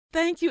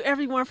Thank you,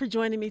 everyone, for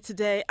joining me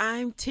today.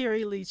 I'm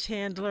Terri Lee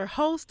Chandler,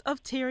 host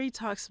of Terri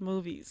Talks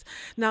Movies.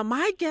 Now,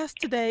 my guest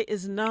today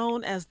is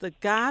known as the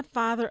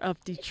godfather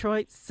of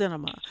Detroit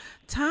cinema.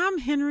 Tom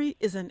Henry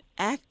is an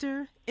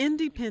actor,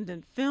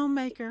 independent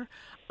filmmaker,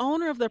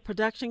 owner of the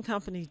production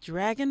company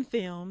Dragon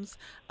Films,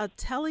 a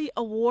Telly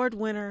Award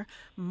winner,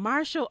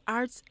 martial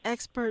arts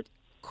expert,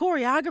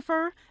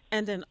 choreographer,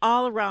 and an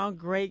all around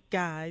great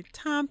guy.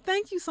 Tom,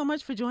 thank you so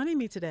much for joining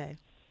me today.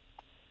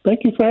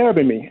 Thank you for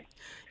having me.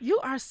 You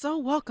are so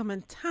welcome.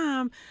 And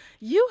Tom,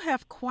 you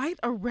have quite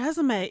a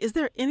resume. Is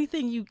there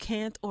anything you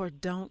can't or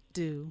don't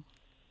do?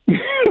 I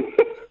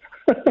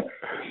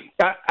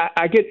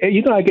get,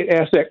 I get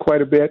asked that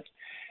quite a bit,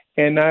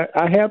 and I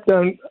have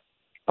done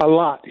a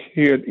lot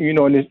here, in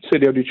the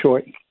city of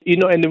Detroit.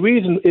 And the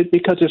reason is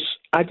because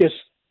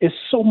it's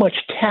so much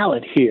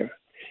talent here,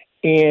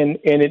 and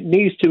it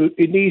needs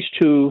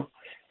to.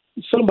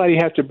 Somebody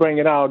has to bring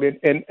it out,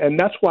 and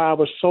that's why I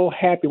was so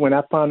happy when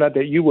I found out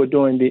that you were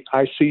doing the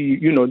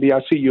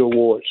ICU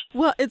Awards.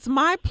 Well, it's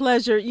my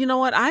pleasure. You know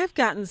what? I've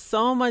gotten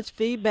so much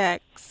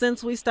feedback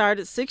since we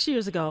started 6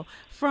 years ago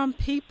from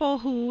people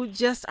who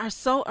just are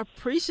so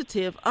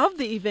appreciative of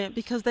the event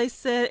because they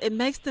said it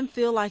makes them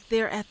feel like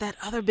they're at that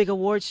other big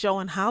award show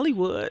in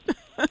Hollywood.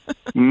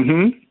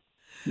 Back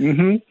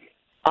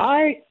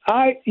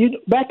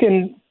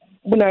in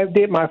when I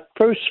did my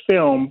first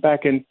film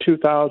back in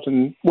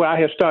 2000, I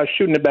had started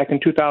shooting it back in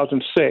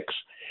 2006,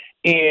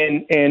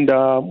 and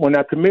when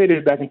I premiered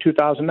it back in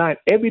 2009,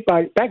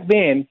 everybody back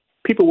then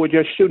people were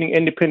just shooting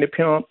independent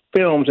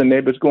films and they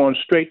was going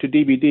straight to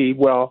DVD.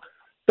 Well,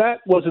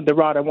 that wasn't the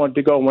route I wanted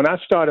to go. When I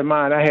started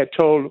mine, I had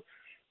told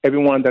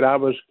everyone that I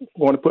was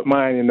going to put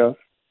mine in a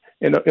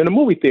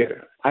movie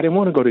theater. I didn't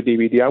want to go to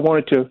DVD. I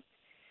wanted to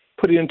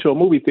put it into a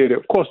movie theater.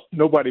 Of course,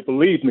 nobody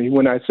believed me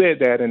when I said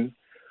that, and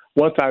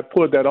once I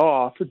pulled that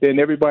off, then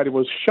everybody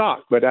was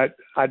shocked. But I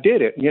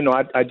did it.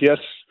 I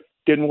just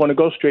didn't want to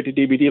go straight to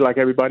DVD like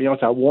everybody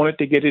else. I wanted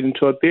to get it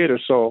into a theater,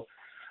 so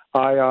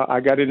I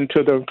got it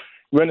into the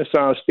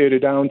Renaissance Theater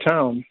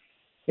downtown,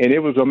 and it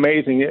was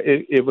amazing.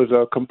 It was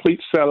a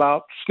complete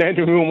sellout,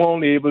 standing room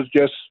only. It was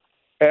just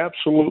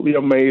absolutely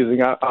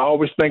amazing. I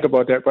always think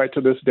about that right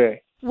to this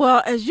day.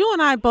 Well, as you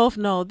and I both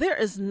know, there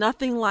is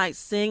nothing like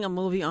seeing a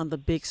movie on the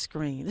big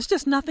screen. There's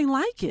just nothing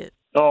like it.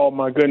 Oh,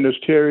 my goodness,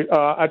 Terry.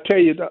 I tell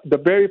you, the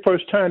very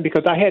first time,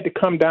 because I had to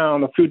come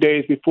down a few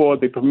days before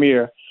the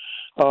premiere,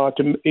 they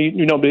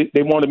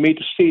wanted me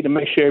to see to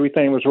make sure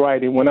everything was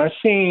right. And when I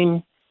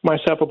seen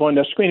myself up on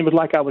that screen, it was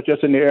like I was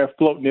just in the air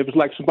floating. It was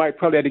like somebody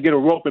probably had to get a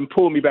rope and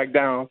pull me back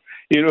down.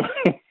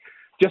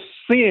 Just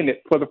seeing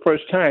it for the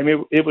first time,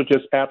 it was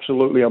just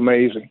absolutely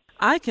amazing.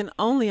 I can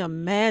only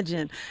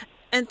imagine.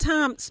 And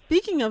Tom,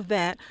 speaking of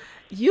that,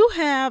 you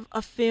have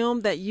a film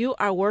that you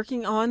are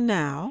working on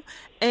now,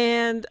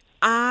 and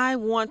I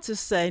want to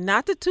say,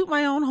 not to toot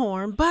my own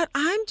horn, but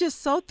I'm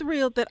just so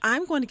thrilled that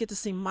I'm going to get to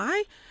see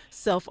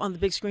myself on the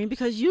big screen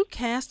because you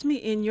cast me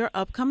in your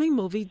upcoming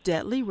movie,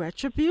 Deadly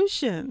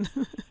Retribution.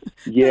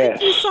 Yes.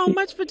 Thank you so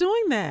much for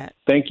doing that.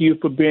 Thank you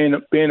for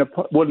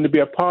wanting to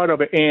be a part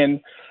of it. And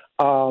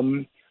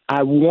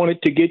I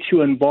wanted to get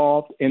you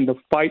involved in the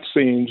fight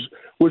scenes,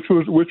 which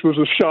was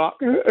a shock.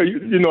 I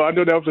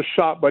know that was a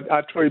shock, but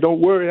I tell you,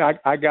 don't worry,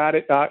 I got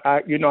it.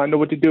 I know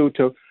what to do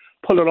to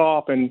pull it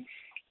off. And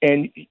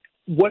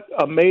what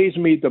amazed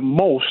me the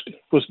most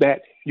was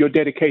that your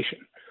dedication.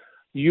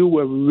 You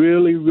were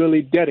really,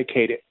 really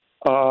dedicated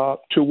to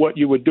what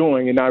you were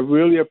doing, and I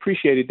really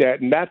appreciated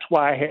that. And that's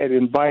why I had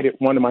invited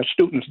one of my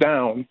students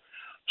down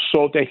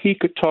so that he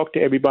could talk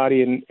to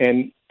everybody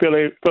and fill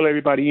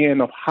everybody in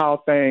of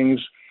how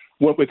things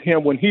went with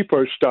him when he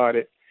first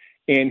started.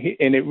 And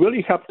it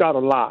really helped out a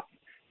lot.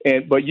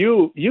 But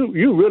you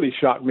really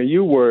shocked me.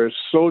 You were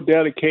so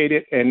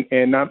dedicated,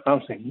 and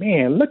I'm saying,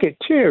 man, look at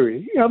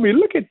Terry. I mean,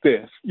 look at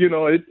this.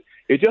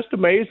 It just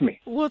amazed me.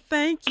 Well,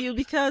 thank you,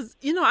 because,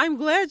 I'm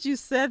glad you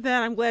said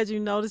that. I'm glad you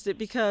noticed it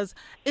because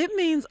it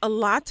means a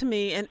lot to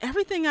me. And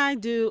everything I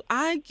do,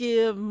 I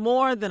give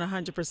more than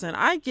 100%.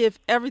 I give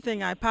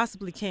everything I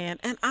possibly can.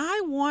 And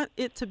I want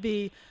it to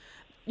be,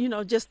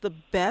 just the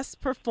best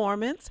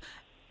performance,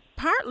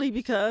 partly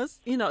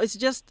because, it's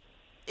just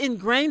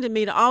ingrained in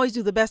me to always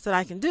do the best that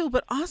I can do,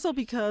 but also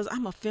because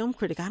I'm a film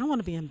critic. I don't want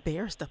to be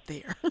embarrassed up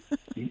there.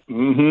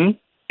 Mm-hmm.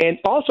 And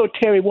also,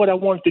 Terry, what I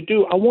wanted to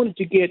do, I wanted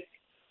to get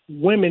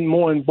women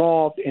more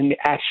involved in the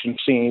action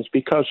scenes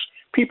because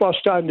people are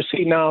starting to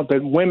see now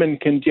that women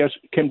can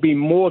be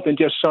more than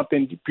just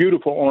something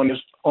beautiful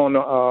on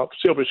a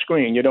silver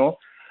screen.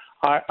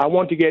 I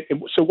want to get,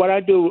 so what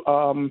I do,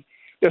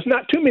 there's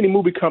not too many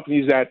movie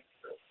companies that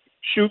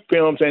shoot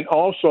films and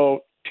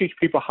also teach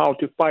people how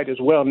to fight as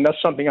well. And that's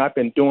something I've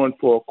been doing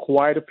for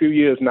quite a few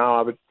years now.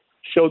 I would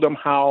show them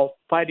how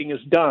fighting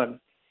is done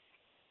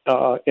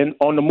for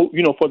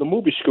the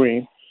movie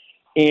screen.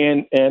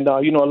 And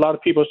a lot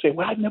of people say,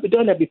 well, I've never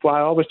done that before. I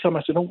always tell them,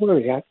 I said, don't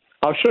worry.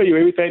 I'll show you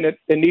everything that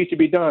needs to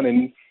be done.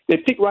 And they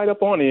pick right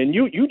up on it. And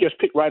you just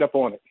pick right up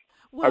on it.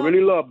 Well, I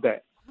really love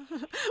that.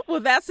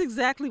 Well, that's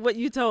exactly what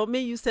you told me.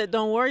 You said,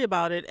 don't worry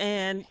about it.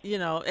 And,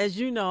 as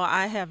you know,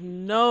 I have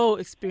no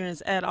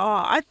experience at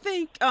all. I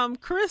think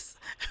Chris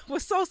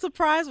was so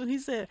surprised when he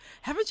said,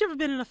 haven't you ever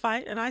been in a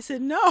fight? And I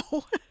said, no.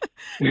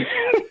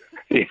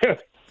 Yeah.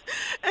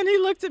 And he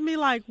looked at me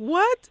like,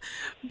 what?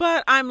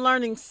 But I'm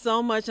learning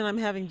so much and I'm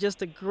having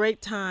just a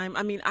great time.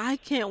 I mean, I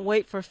can't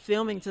wait for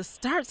filming to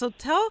start. So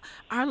tell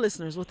our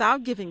listeners,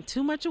 without giving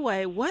too much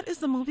away, what is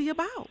the movie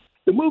about?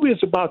 The movie is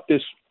about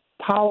this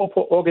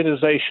powerful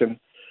organization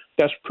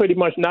that's pretty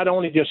much not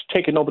only just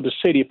taking over the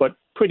city, but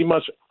pretty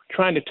much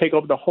trying to take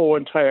over the whole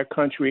entire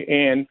country.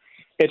 And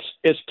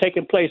it's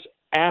taking place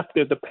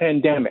after the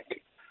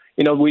pandemic.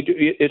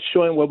 It's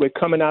showing where we're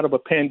coming out of a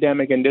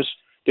pandemic, and this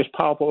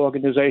powerful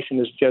organization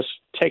is just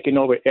taking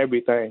over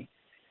everything.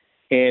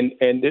 And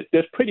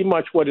that's pretty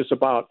much what it's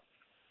about.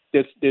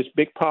 This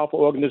big, powerful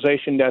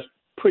organization that's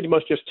pretty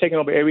much just taking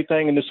over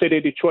everything in the city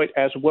of Detroit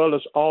as well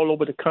as all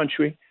over the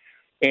country.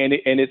 And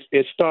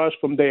it starts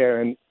from there,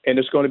 and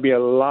it's going to be a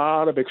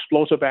lot of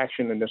explosive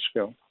action in this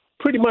film.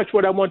 Pretty much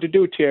what I wanted to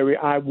do, Terry,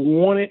 I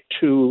wanted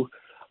to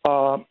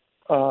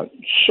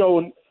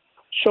show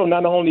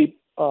not only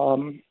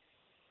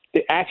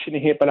the action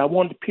in here, but I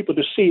wanted people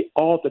to see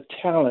all the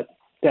talent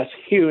that's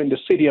here in the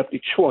city of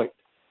Detroit.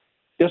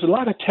 There's a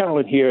lot of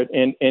talent here,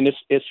 and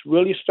it's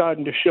really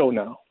starting to show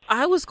now.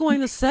 I was going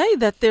to say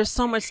that there's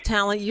so much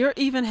talent. You're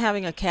even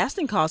having a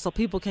casting call so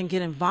people can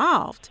get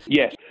involved.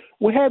 Yes.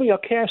 We're having a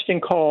casting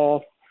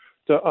call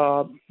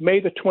to May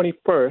the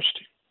 21st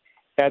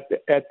at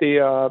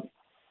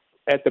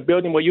the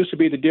building what used to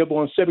be the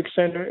Dearborn Civic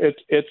Center.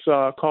 It's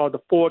called the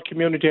Ford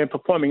Community and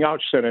Performing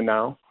Arts Center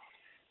now,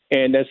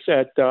 and it's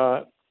at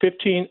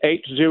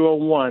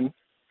 15801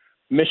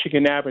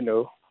 Michigan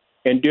Avenue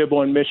in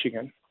Dearborn,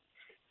 Michigan,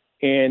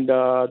 and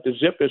the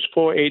zip is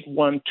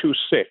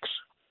 48126.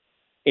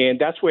 And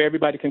that's where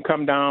everybody can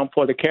come down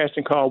for the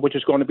casting call, which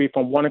is going to be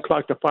from 1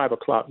 o'clock to 5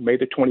 o'clock, May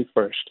the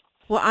 21st.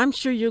 Well, I'm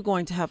sure you're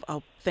going to have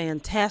a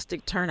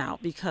fantastic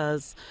turnout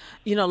because,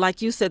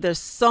 like you said, there's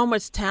so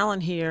much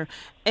talent here.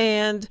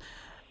 And,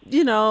 I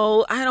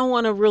don't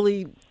want to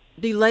really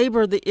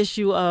belabor the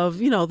issue of,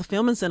 the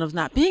film incentives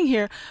not being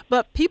here.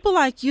 But people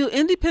like you,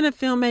 independent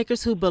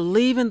filmmakers who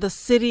believe in the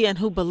city and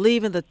who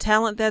believe in the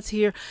talent that's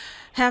here,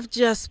 have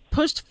just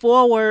pushed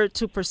forward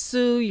to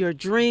pursue your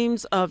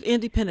dreams of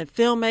independent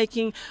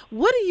filmmaking.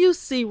 What do you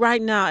see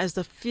right now as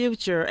the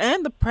future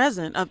and the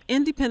present of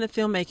independent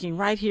filmmaking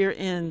right here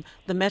in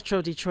the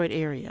Metro Detroit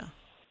area?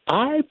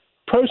 I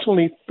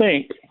personally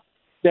think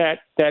that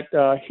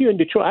here in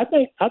Detroit,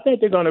 I think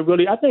they're going to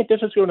really. I think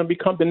this is going to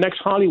become the next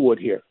Hollywood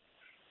here.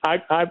 I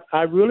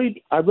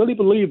really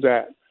believe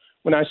that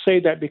when I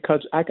say that,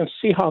 because I can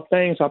see how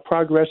things are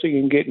progressing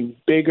and getting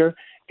bigger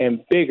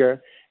and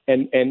bigger.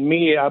 And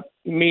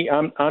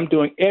I'm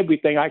doing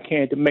everything I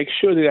can to make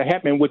sure that it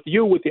happens. With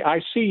you, with the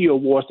ICU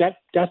Awards,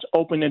 that's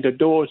opening the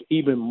doors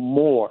even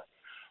more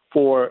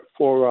for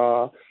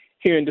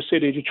here in the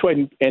city of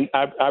Detroit. And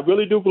I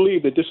really do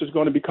believe that this is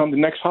going to become the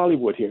next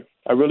Hollywood here.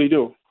 I really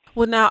do.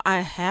 Well, now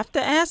I have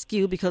to ask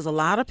you, because a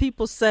lot of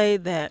people say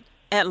that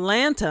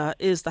Atlanta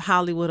is the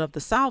Hollywood of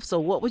the South. So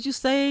what would you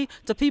say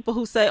to people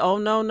who say, oh,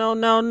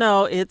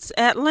 no, it's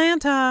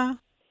Atlanta?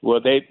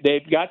 Well,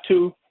 they've got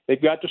to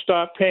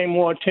start paying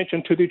more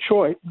attention to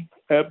Detroit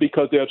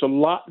because there's a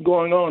lot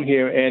going on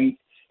here. And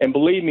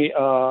believe me,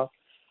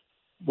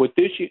 with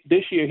this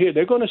year here,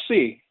 they're going to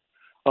see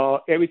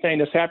everything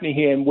that's happening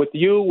here. And with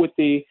you, with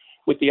the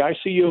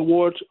ICU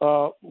Awards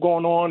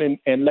going on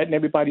and letting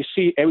everybody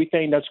see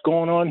everything that's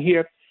going on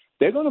here,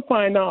 they're going to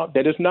find out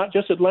that it's not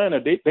just Atlanta.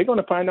 They're going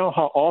to find out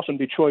how awesome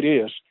Detroit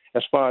is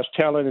as far as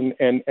talent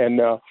and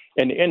the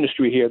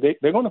industry here.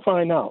 They're going to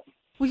find out.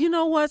 Well, you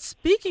know what?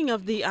 Speaking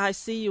of the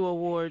ICU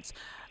Awards,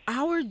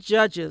 our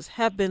judges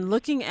have been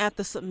looking at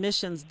the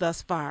submissions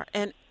thus far,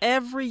 and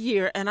every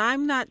year, and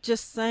I'm not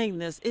just saying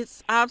this,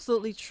 it's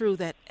absolutely true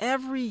that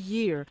every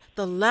year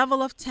the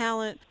level of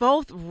talent,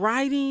 both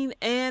writing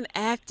and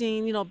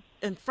acting,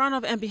 in front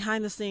of and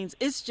behind the scenes,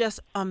 it's just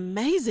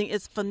amazing.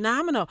 It's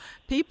phenomenal.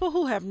 People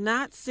who have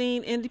not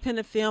seen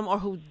independent film or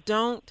who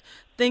don't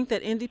think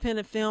that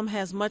independent film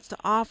has much to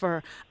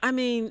offer, I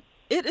mean,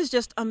 it is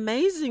just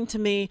amazing to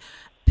me.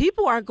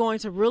 People are going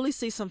to really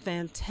see some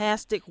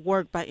fantastic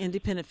work by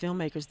independent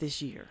filmmakers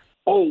this year.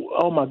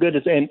 Oh my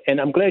goodness.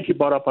 And I'm glad you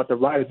brought up about the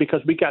writers,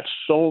 because we got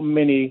so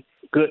many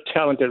good,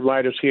 talented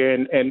writers here.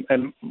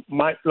 And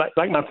my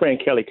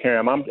friend Kelly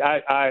Karam,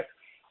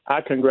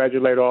 I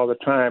congratulate her all the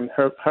time.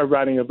 Her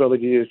writing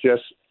ability is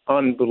just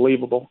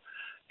unbelievable.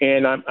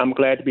 And I'm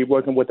glad to be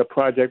working with a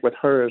project with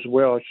her as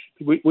well.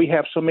 We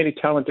have so many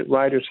talented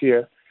writers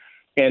here.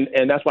 And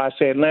that's why I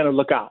say, Atlanta,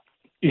 look out,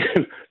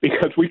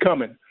 because we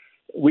coming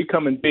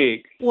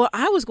big. Well,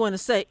 I was going to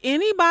say,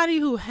 anybody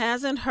who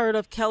hasn't heard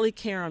of Kelly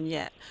Karam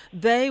yet,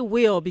 they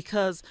will,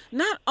 because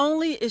not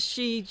only is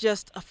she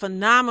just a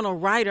phenomenal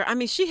writer, I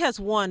mean, she has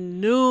won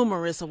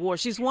numerous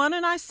awards. She's won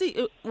a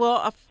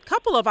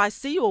couple of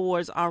ICU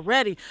awards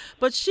already,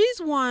 but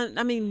she's won,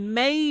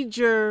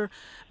 major,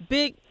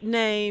 big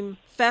name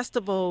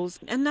festivals.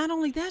 And not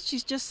only that,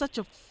 she's just such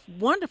a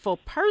wonderful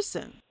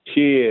person.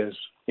 She is.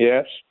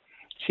 Yes,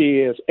 she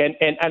is.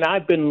 And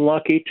I've been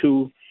lucky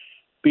to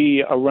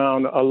be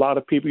around a lot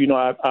of people. You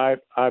know,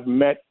 I've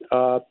met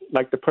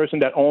like the person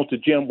that owns the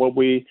gym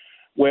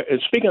where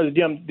and speaking of the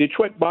gym,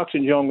 Detroit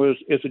Boxing Jungle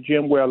is a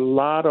gym where a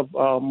lot of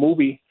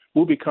movie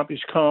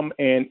companies come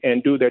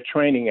and do their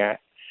training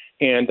at.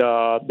 And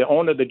the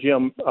owner of the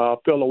gym,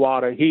 Phil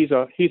Lawata, he's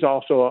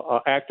also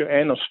an actor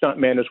and a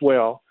stuntman as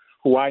well,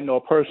 who I know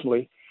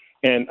personally,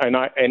 and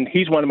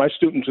he's one of my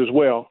students as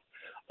well.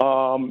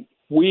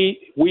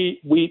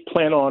 We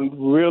plan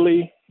on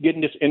really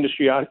getting this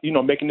industry out, you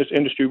know, making this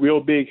industry real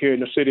big here in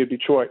the city of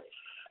Detroit.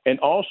 And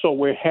also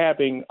we're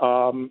having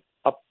a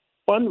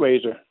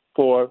fundraiser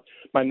for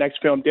my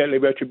next film, Deadly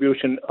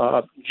Retribution,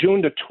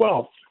 June the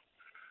 12th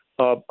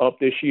of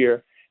this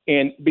year.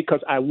 And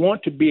because I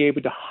want to be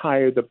able to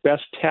hire the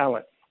best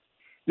talent.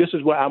 This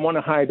is where I want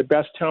to hire the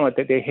best talent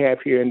that they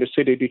have here in the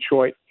city of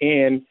Detroit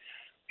and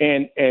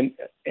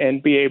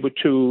be able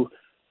to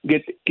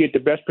get the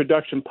best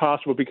production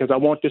possible, because I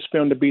want this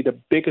film to be the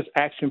biggest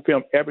action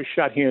film ever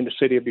shot here in the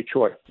city of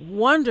Detroit.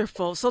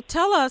 Wonderful. So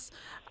tell us,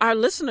 our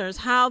listeners,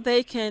 how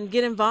they can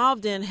get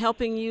involved in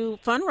helping you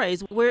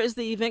fundraise. Where is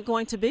the event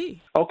going to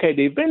be? Okay,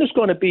 the event is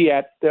going to be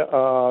at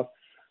the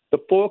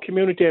Ford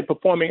Community and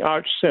Performing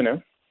Arts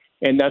Center,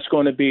 and that's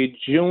going to be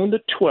June the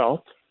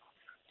 12th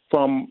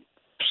from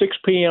 6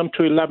 p.m.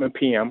 to 11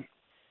 p.m.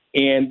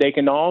 And they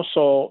can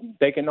also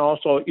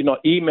you know,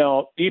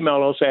 email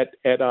us at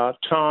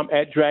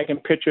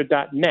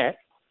tom@dragonpicture.net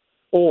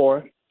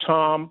or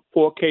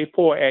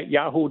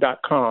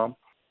tom4k4@yahoo.com.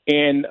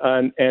 And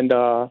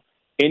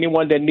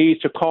anyone that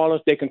needs to call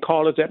us, they can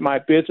call us at my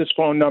business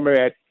phone number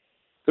at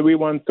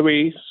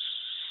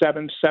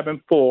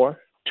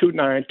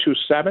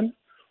 313-774-2927,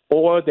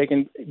 or they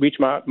can reach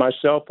my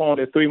cell phone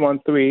at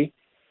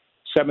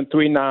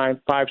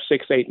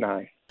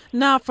 313-739-5689.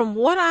 Now, from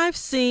what I've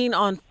seen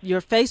on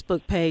your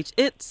Facebook page,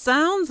 it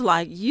sounds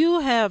like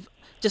you have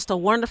just a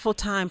wonderful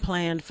time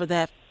planned for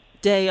that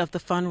day of the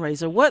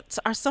fundraiser. What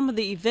are some of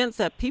the events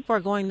that people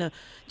are going to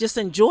just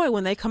enjoy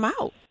when they come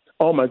out?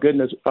 Oh my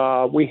goodness,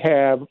 we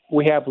have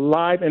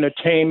live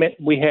entertainment.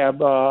 We have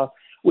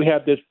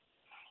this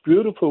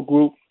beautiful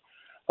group.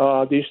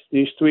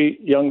 These three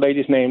young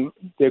ladies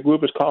their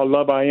group is called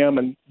Love I Am,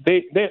 and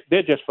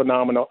they're just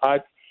phenomenal.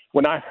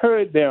 When I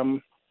heard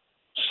them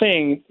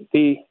sing,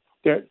 they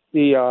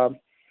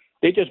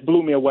just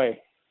blew me away.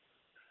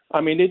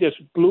 I mean, they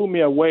just blew me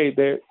away.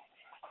 Their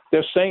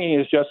singing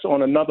is just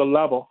on another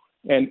level.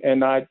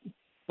 And I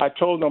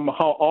told them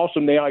how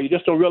awesome they are. You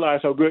just don't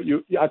realize how good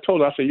I told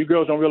them, I said, you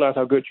girls don't realize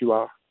how good you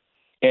are.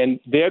 And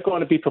they're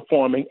going to be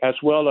performing,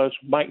 as well as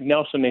Mike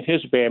Nelson and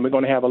his band. We're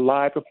going to have a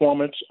live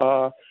performance,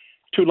 2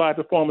 live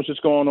performances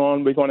going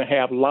on. We're going to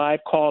have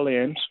live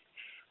call-ins.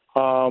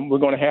 We're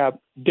going to have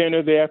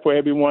dinner there for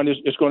everyone.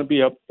 It's going to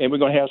be and we're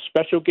going to have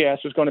special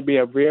guests. It's going to be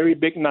a very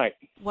big night.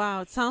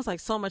 Wow, it sounds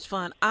like so much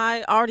fun.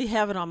 I already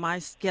have it on my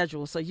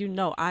schedule, so you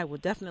know I will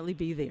definitely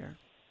be there.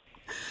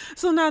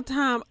 So now,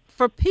 Tom,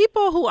 for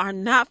people who are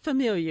not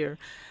familiar,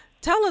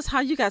 tell us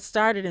how you got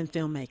started in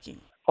filmmaking.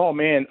 Oh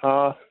man,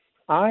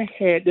 I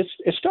had this.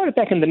 It started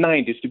back in the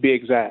 '90s, to be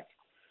exact.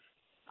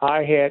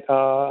 I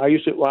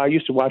used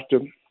to watch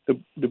the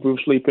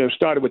Bruce Lee film.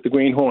 Started with the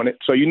Green Hornet,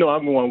 so you know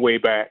I'm going way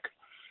back.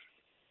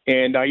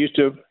 And I used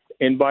to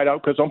invite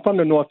out, because I'm from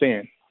the North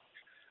End.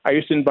 I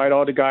used to invite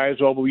all the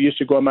guys over. We used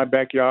to go in my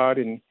backyard,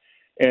 and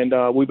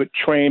we would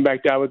train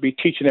back there. I would be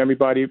teaching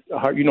everybody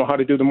how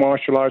to do the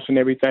martial arts and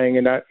everything.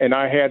 And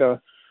I had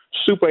a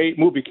Super 8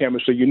 movie camera,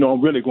 so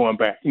I'm really going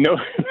back,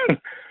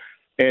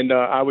 And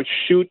I would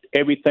shoot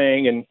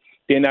everything, and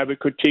then I would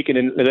critique it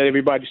and let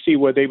everybody see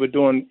what they were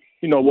doing,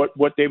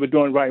 what they were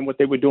doing right and what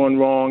they were doing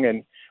wrong.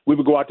 And we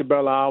would go out to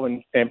Belle Isle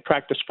and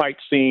practice fight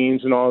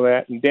scenes and all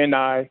that. And then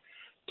I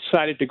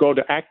decided to go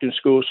to acting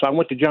school, so I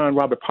went to John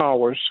Robert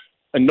Powers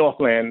in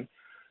Northland.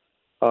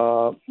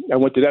 I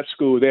went to that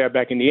school there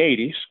back in the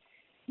 80s.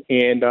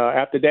 And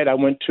after that, I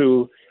went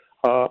to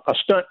a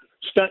stunt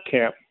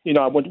camp.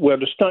 I went to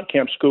the stunt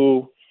camp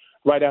school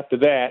right after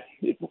that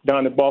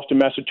down in Boston,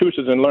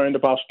 Massachusetts, and learned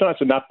about stunts.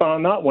 And I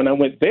found out when I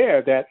went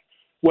there that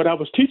what I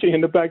was teaching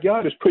in the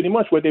backyard is pretty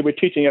much what they were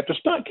teaching at the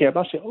stunt camp.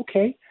 I said,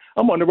 okay,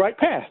 I'm on the right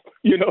path,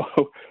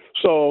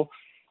 So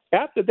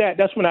after that,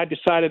 that's when I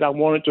decided I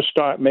wanted to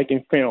start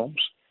making films.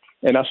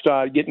 And I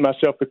started getting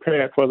myself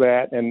prepared for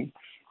that. And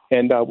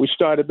we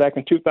started back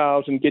in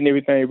 2000, getting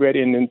everything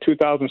ready. And in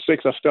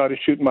 2006, I started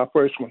shooting my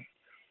first one,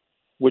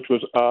 which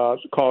was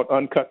called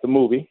Uncut the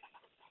Movie.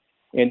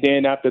 And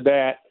then after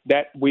that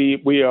we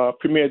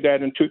premiered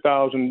that in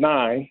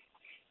 2009.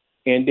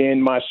 And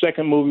then my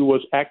second movie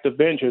was Act of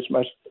Vengeance,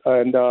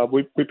 and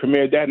we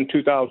premiered that in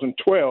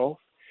 2012.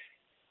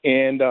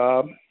 And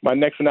my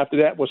next one after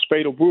that was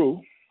Fatal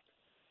Brew,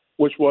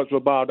 which was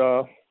about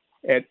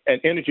an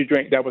energy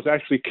drink that was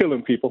actually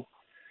killing people.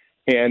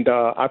 And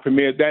I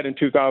premiered that in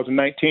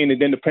 2019, and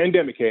then the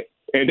pandemic hit.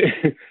 And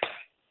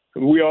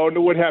we all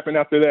know what happened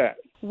after that.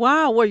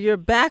 Wow, well, you're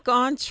back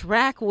on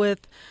track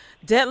with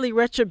Deadly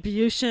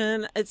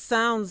Retribution. It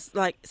sounds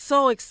like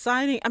so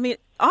exciting. I mean,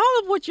 all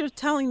of what you're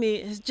telling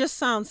me just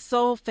sounds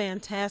so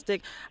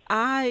fantastic.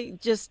 I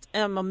just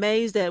am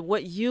amazed at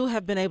what you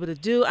have been able to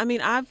do. I mean,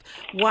 I've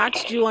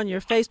watched you on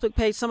your Facebook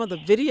page, some of the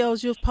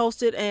videos you've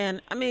posted,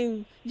 and I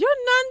mean, your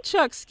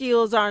nunchuck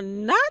skills are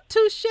not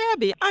too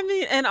shabby. I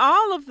mean, and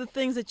all of the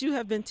things that you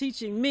have been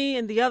teaching me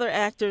and the other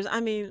actors, I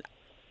mean,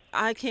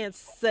 I can't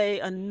say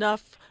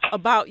enough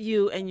about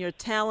you and your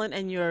talent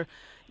and your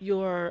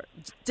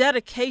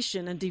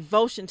dedication and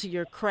devotion to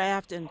your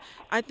craft. And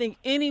I think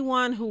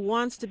anyone who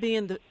wants to be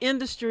in the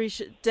industry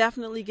should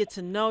definitely get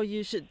to know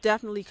you, should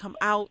definitely come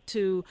out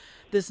to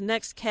this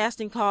next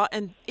casting call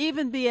and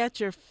even be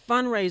at your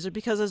fundraiser,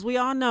 because as we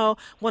all know,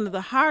 one of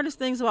the hardest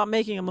things about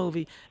making a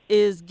movie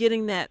is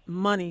getting that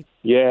money.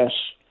 Yes,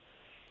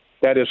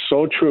 that is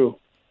so true.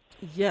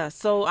 Yes.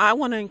 So I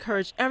want to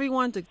encourage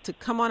everyone to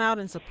come on out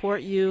and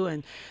support you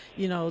and,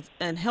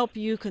 and help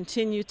you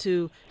continue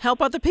to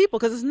help other people,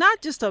 because it's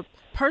not just a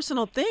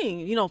personal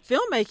thing.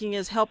 Filmmaking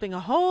is helping a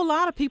whole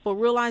lot of people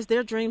realize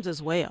their dreams as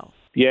well.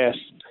 Yes.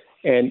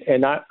 And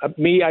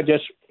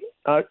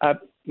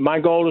my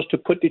goal is to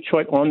put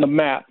Detroit on the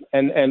map.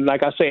 And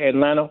like I say,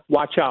 Atlanta,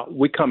 watch out.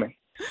 We're coming.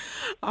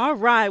 All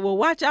right. Well,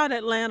 watch out,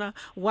 Atlanta.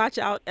 Watch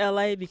out,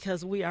 LA,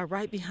 because we are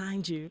right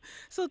behind you.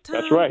 So,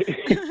 Tom, that's right.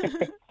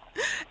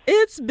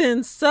 It's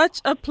been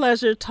such a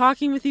pleasure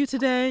talking with you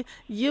today.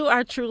 You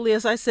are truly,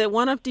 as I said,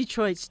 one of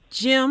Detroit's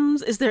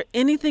gems. Is there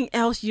anything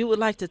else you would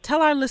like to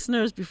tell our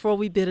listeners before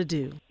we bid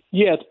adieu?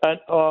 Yes. I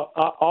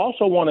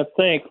also want to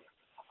thank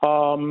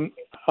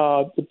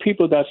the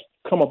people that's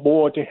come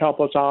aboard to help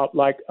us out,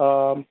 like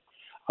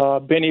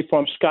Benny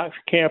from Scott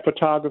Can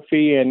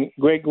Photography and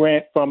Greg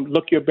Grant from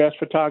Look Your Best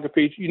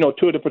Photography,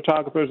 two of the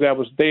photographers that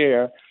was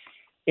there.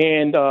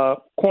 And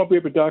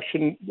Cornbread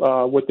Production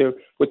with the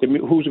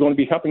who's going to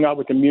be helping out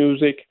with the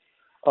music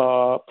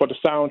for the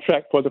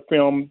soundtrack for the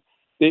film.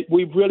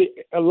 We've really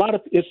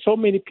it's so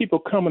many people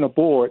coming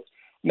aboard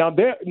now.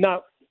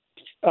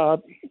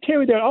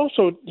 Terry, there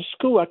also the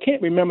school. I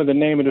can't remember the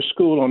name of the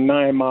school on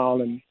 9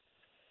 Mile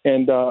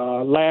and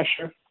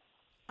Lasher.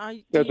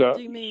 There's a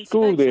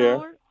school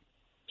there.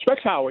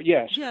 Specs Howard,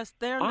 yes. Yes,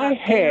 they're not I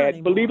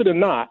had, believe it or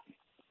not,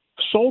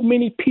 so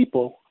many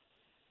people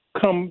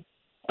come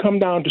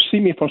down to see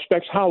me from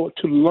Specs Howard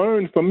to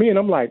learn from me, and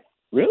I'm like,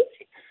 really?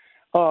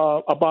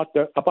 About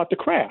the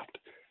craft,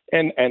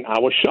 and I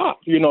was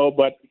shocked,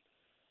 but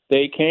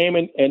they came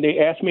and they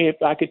asked me if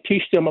I could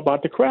teach them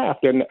about the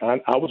craft, and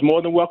I was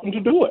more than welcome to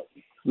do it.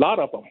 A lot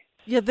of them.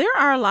 Yeah, there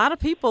are a lot of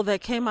people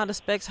that came out of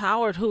Specs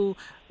Howard who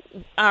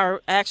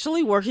are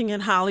actually working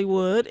in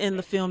Hollywood in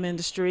the film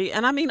industry,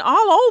 and I mean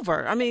all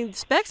over. I mean,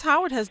 Specs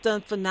Howard has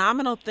done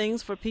phenomenal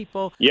things for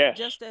people, yes,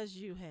 just as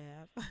you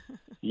have.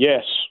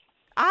 Yes.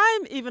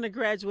 I'm even a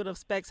graduate of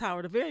Specs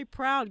Howard, a very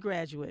proud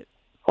graduate.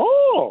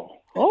 Oh,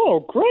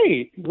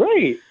 great.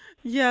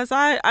 Yes,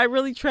 I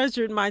really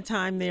treasured my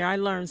time there. I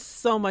learned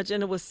so much,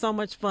 and it was so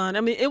much fun.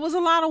 I mean, it was a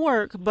lot of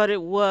work, but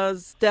it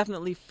was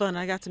definitely fun.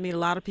 I got to meet a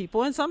lot of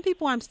people, and some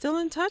people I'm still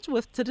in touch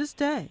with to this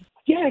day.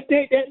 Yes,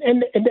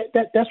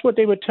 that's what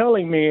they were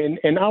telling me,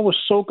 and I was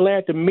so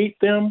glad to meet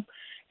them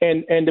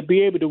and to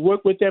be able to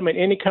work with them, and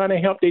any kind of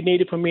help they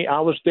needed from me,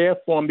 I was there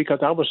for them, because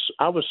I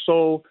was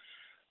so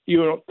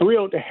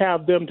thrilled to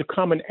have them to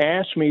come and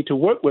ask me to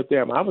work with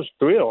them. I was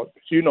thrilled,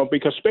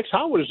 because Specs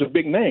Howard is a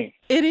big name.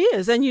 It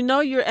is. And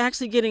you're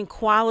actually getting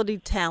quality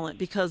talent,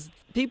 because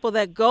people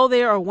that go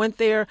there or went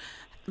there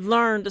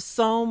learned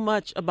so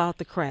much about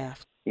the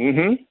craft.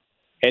 Mm-hmm.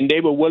 And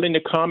they were willing to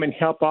come and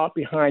help out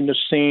behind the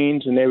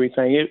scenes and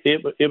everything.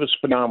 It was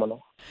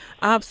phenomenal.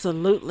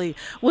 Absolutely.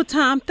 Well,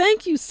 Tom,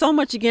 thank you so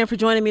much again for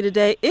joining me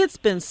today. It's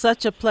been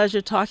such a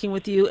pleasure talking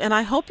with you, and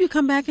I hope you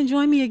come back and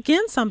join me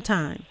again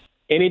sometime.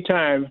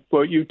 Anytime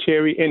for you,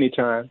 Terry,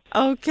 anytime.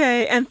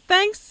 Okay, and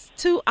thanks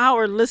to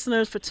our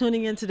listeners for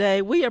tuning in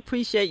today. We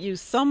appreciate you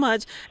so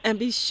much, and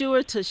be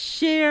sure to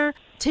share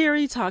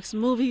Terri Talks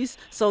Movies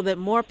so that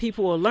more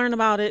people will learn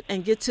about it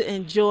and get to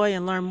enjoy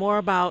and learn more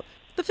about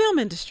the film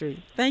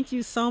industry. Thank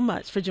you so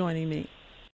much for joining me.